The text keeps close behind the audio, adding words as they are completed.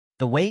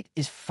The wait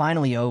is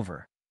finally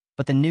over,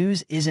 but the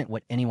news isn't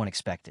what anyone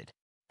expected.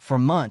 For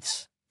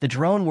months, the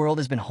drone world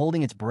has been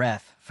holding its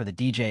breath for the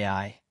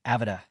DJI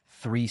Avata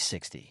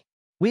 360.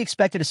 We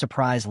expected a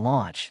surprise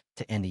launch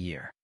to end the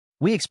year.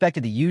 We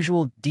expected the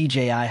usual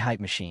DJI hype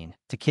machine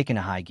to kick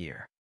into high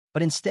gear.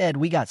 But instead,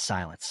 we got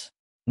silence.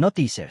 No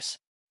teasers,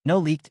 no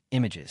leaked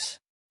images,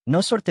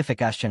 no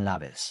certification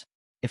labels.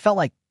 It felt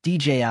like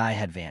DJI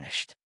had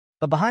vanished.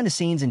 But behind the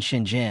scenes in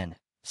Shenzhen,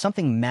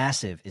 something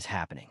massive is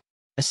happening.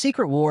 A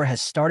secret war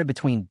has started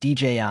between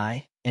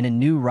DJI and a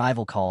new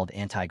rival called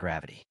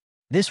Anti-Gravity.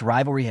 This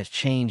rivalry has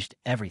changed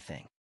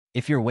everything.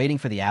 If you're waiting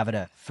for the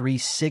Avata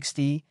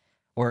 360,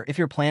 or if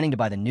you're planning to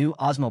buy the new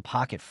Osmo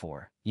Pocket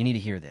 4, you need to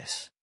hear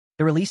this.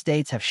 The release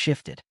dates have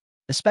shifted.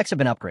 The specs have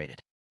been upgraded.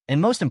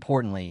 And most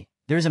importantly,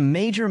 there's a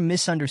major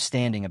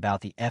misunderstanding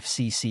about the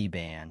FCC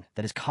ban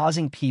that is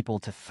causing people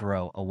to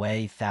throw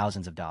away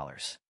thousands of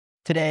dollars.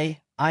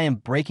 Today, I am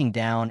breaking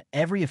down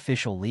every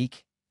official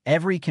leak,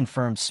 every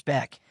confirmed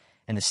spec,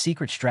 and the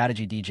secret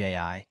strategy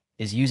DJI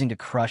is using to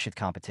crush its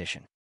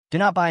competition. Do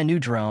not buy a new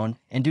drone,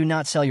 and do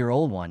not sell your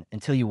old one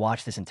until you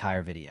watch this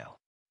entire video.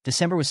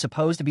 December was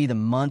supposed to be the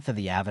month of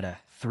the Avata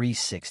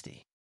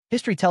 360.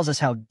 History tells us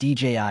how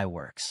DJI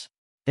works.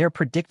 They're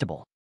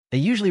predictable. They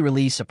usually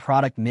release a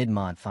product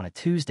mid-month on a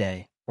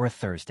Tuesday or a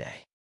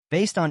Thursday.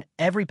 Based on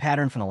every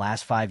pattern from the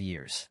last 5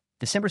 years,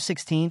 December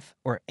 16th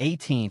or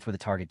 18th were the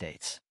target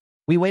dates.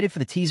 We waited for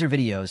the teaser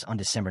videos on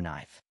December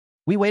 9th.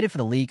 We waited for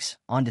the leaks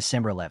on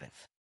December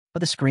 11th. But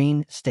the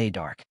screen stayed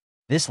dark.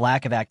 This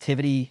lack of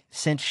activity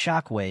sent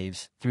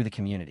shockwaves through the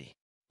community.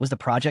 Was the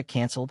project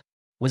canceled?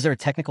 Was there a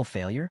technical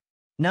failure?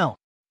 No.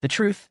 The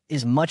truth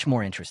is much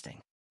more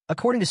interesting.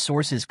 According to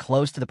sources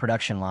close to the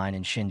production line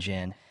in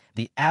Shenzhen,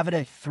 the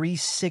Avata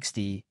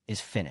 360 is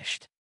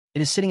finished.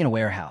 It is sitting in a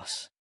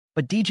warehouse.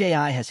 But DJI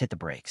has hit the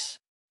brakes.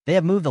 They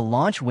have moved the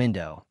launch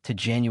window to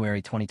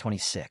January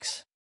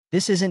 2026.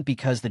 This isn't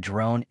because the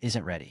drone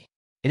isn't ready.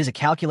 It is a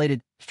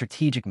calculated,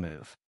 strategic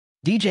move.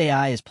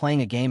 DJI is playing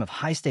a game of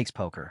high-stakes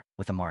poker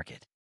with the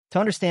market. To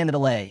understand the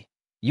delay,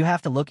 you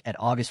have to look at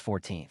August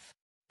 14th.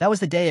 That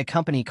was the day a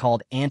company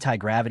called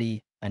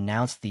Anti-Gravity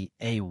announced the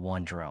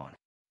A1 drone.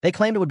 They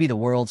claimed it would be the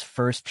world's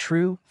first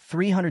true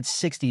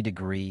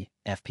 360-degree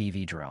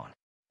FPV drone.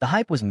 The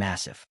hype was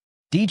massive.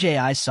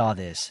 DJI saw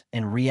this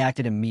and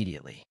reacted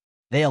immediately.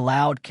 They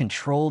allowed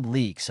controlled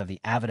leaks of the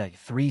Avata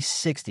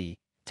 360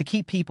 to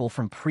keep people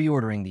from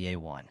pre-ordering the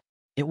A1.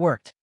 It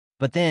worked.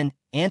 But then,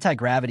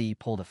 Anti-Gravity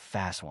pulled a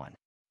fast one.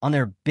 On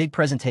their big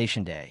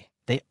presentation day,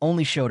 they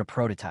only showed a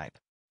prototype.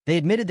 They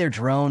admitted their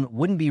drone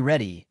wouldn't be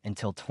ready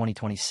until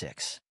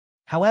 2026.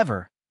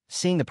 However,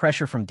 seeing the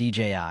pressure from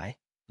DJI,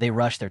 they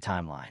rushed their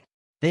timeline.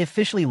 They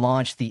officially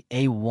launched the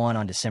A1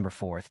 on December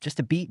 4th just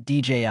to beat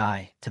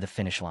DJI to the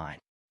finish line.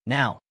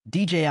 Now,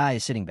 DJI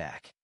is sitting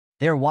back.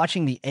 They are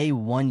watching the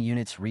A1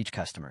 units reach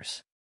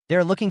customers. They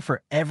are looking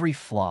for every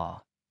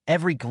flaw,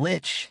 every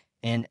glitch,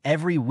 and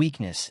every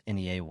weakness in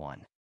the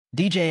A1.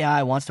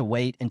 DJI wants to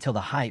wait until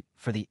the hype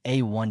for the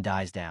A1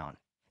 dies down,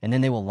 and then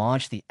they will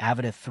launch the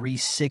Avata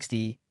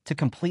 360 to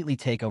completely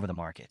take over the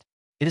market.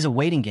 It is a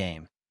waiting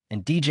game,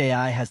 and DJI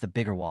has the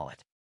bigger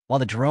wallet. While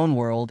the drone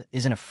world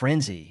is in a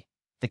frenzy,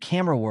 the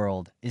camera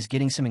world is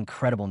getting some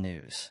incredible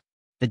news.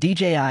 The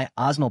DJI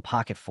Osmo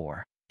Pocket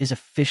 4 is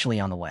officially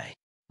on the way.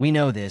 We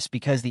know this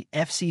because the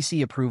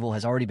FCC approval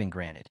has already been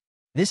granted.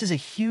 This is a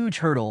huge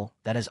hurdle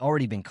that has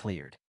already been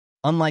cleared.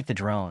 Unlike the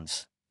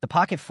drones, the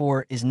Pocket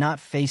 4 is not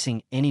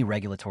facing any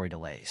regulatory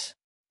delays.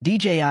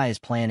 DJI is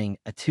planning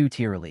a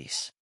two-tier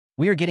release.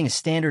 We are getting a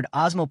standard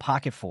Osmo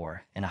Pocket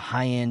 4 and a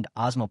high-end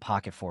Osmo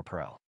Pocket 4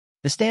 Pro.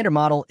 The standard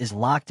model is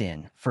locked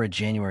in for a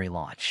January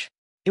launch.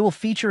 It will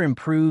feature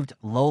improved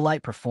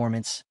low-light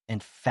performance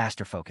and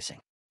faster focusing.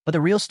 But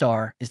the real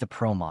star is the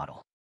Pro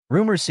model.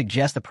 Rumors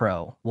suggest the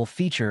Pro will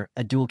feature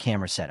a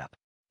dual-camera setup.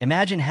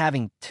 Imagine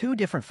having 2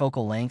 different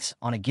focal lengths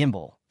on a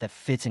gimbal that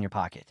fits in your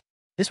pocket.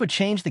 This would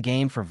change the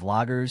game for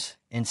vloggers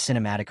and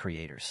cinematic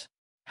creators.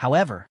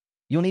 However,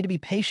 you'll need to be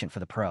patient for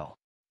the Pro.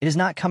 It is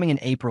not coming in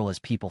April as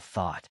people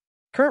thought.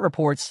 Current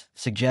reports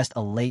suggest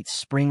a late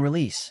spring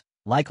release,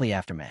 likely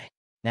after May.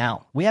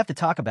 Now, we have to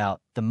talk about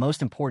the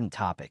most important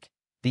topic,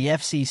 the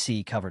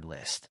FCC covered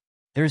list.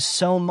 There's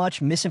so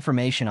much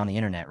misinformation on the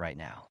internet right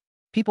now.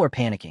 People are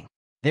panicking.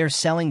 They're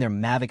selling their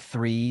Mavic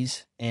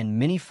 3s and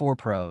Mini 4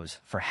 Pros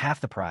for half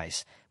the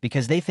price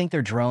because they think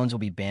their drones will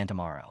be banned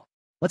tomorrow.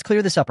 Let's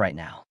clear this up right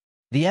now.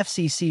 The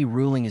FCC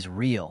ruling is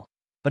real,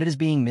 but it is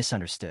being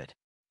misunderstood.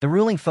 The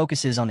ruling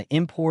focuses on the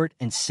import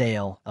and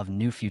sale of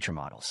new future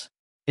models.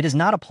 It does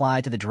not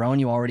apply to the drone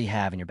you already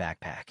have in your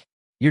backpack.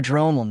 Your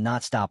drone will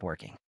not stop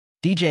working.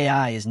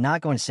 DJI is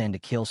not going to send a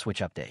kill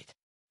switch update.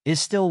 It is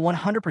still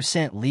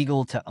 100%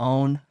 legal to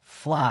own,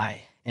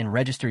 fly, and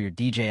register your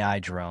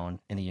DJI drone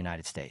in the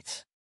United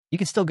States. You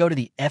can still go to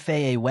the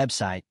FAA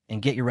website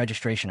and get your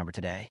registration number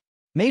today.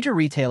 Major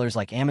retailers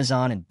like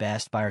Amazon and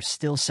Best Buy are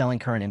still selling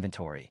current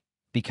inventory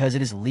because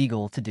it is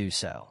legal to do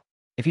so.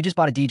 If you just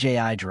bought a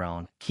DJI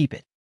drone, keep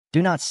it.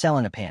 Do not sell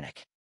in a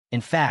panic.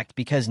 In fact,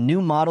 because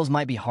new models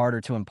might be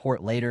harder to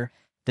import later,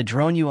 the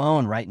drone you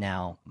own right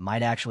now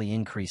might actually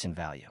increase in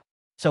value.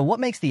 So what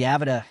makes the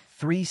Avata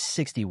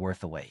 360 worth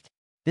the wait?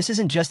 This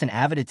isn't just an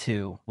Avata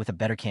 2 with a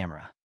better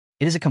camera.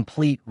 It is a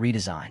complete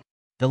redesign.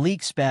 The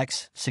leaked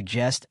specs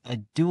suggest a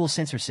dual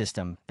sensor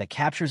system that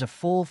captures a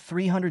full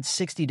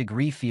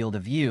 360-degree field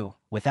of view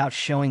without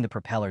showing the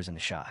propellers in the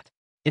shot.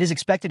 It is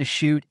expected to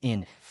shoot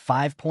in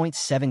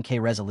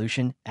 5.7K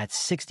resolution at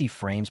 60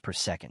 frames per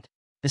second.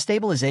 The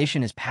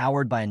stabilization is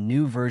powered by a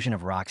new version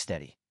of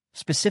Rocksteady,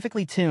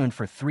 specifically tuned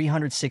for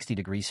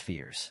 360-degree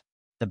spheres.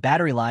 The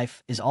battery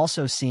life is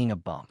also seeing a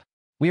bump.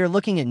 We are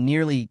looking at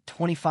nearly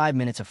 25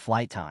 minutes of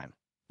flight time,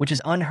 which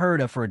is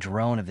unheard of for a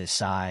drone of this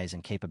size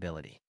and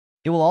capability.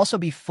 It will also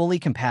be fully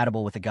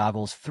compatible with the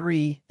Goggles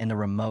 3 and the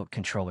Remote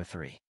Controller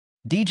 3.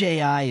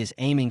 DJI is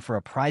aiming for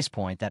a price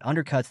point that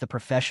undercuts the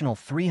professional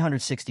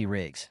 360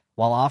 rigs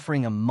while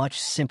offering a much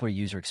simpler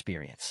user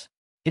experience.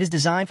 It is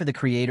designed for the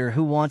creator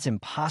who wants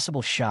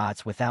impossible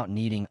shots without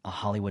needing a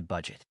Hollywood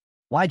budget.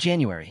 Why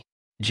January?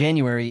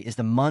 January is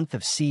the month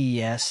of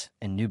CES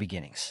and new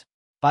beginnings.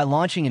 By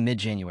launching in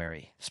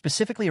mid-January,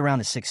 specifically around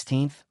the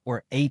 16th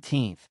or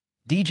 18th,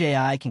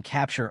 DJI can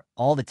capture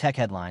all the tech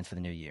headlines for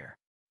the new year.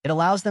 It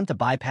allows them to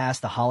bypass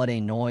the holiday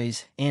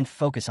noise and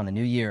focus on the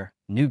new year,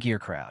 new gear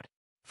crowd.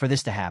 For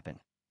this to happen,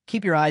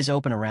 keep your eyes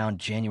open around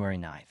January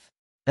 9th.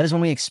 That is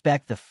when we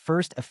expect the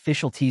first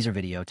official teaser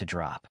video to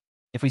drop.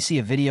 If we see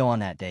a video on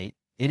that date,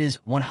 it is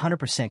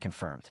 100%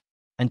 confirmed.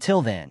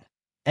 Until then,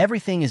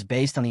 everything is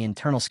based on the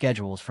internal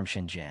schedules from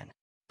Shenzhen.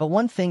 But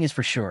one thing is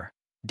for sure,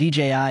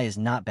 DJI is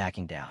not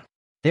backing down.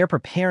 They are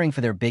preparing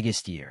for their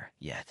biggest year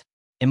yet.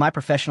 In my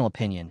professional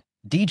opinion,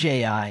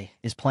 DJI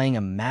is playing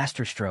a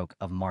masterstroke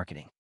of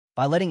marketing.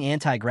 By letting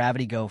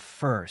anti-gravity go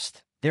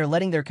first, they're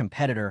letting their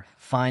competitor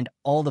find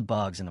all the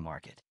bugs in the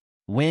market.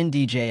 When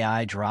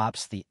DJI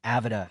drops the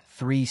Avata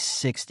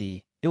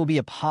 360, it will be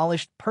a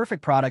polished,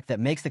 perfect product that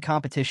makes the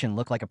competition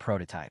look like a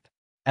prototype.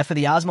 As for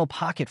the Osmo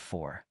Pocket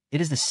 4,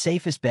 it is the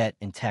safest bet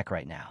in tech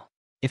right now.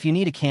 If you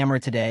need a camera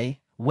today,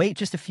 wait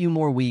just a few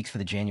more weeks for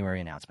the January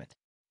announcement.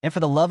 And for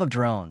the love of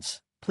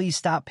drones, please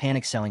stop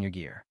panic selling your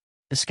gear.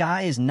 The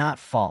sky is not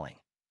falling,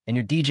 and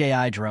your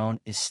DJI drone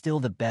is still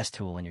the best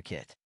tool in your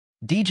kit.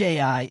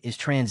 DJI is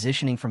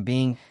transitioning from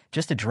being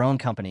just a drone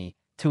company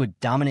to a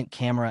dominant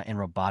camera and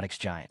robotics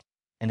giant,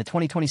 and the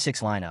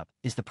 2026 lineup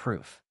is the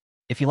proof.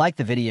 If you like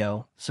the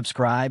video,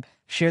 subscribe,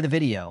 share the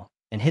video,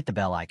 and hit the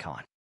bell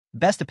icon.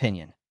 Best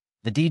opinion,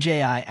 the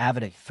DJI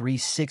Avata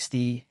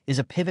 360 is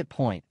a pivot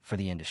point for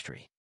the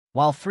industry.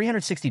 While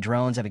 360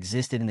 drones have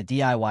existed in the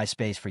DIY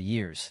space for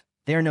years,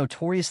 they are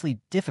notoriously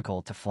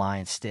difficult to fly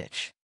and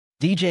stitch.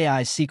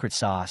 DJI's secret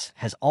sauce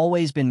has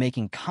always been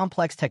making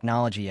complex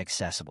technology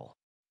accessible.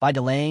 By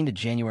delaying to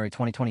January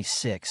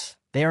 2026,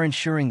 they are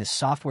ensuring the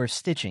software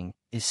stitching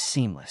is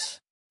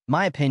seamless.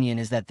 My opinion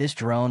is that this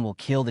drone will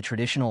kill the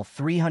traditional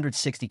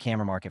 360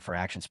 camera market for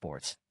action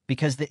sports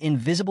because the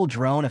invisible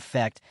drone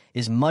effect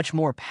is much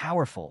more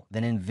powerful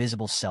than an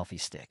invisible selfie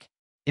stick.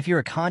 If you're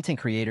a content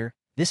creator,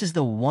 this is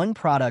the one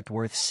product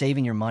worth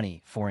saving your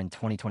money for in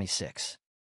 2026.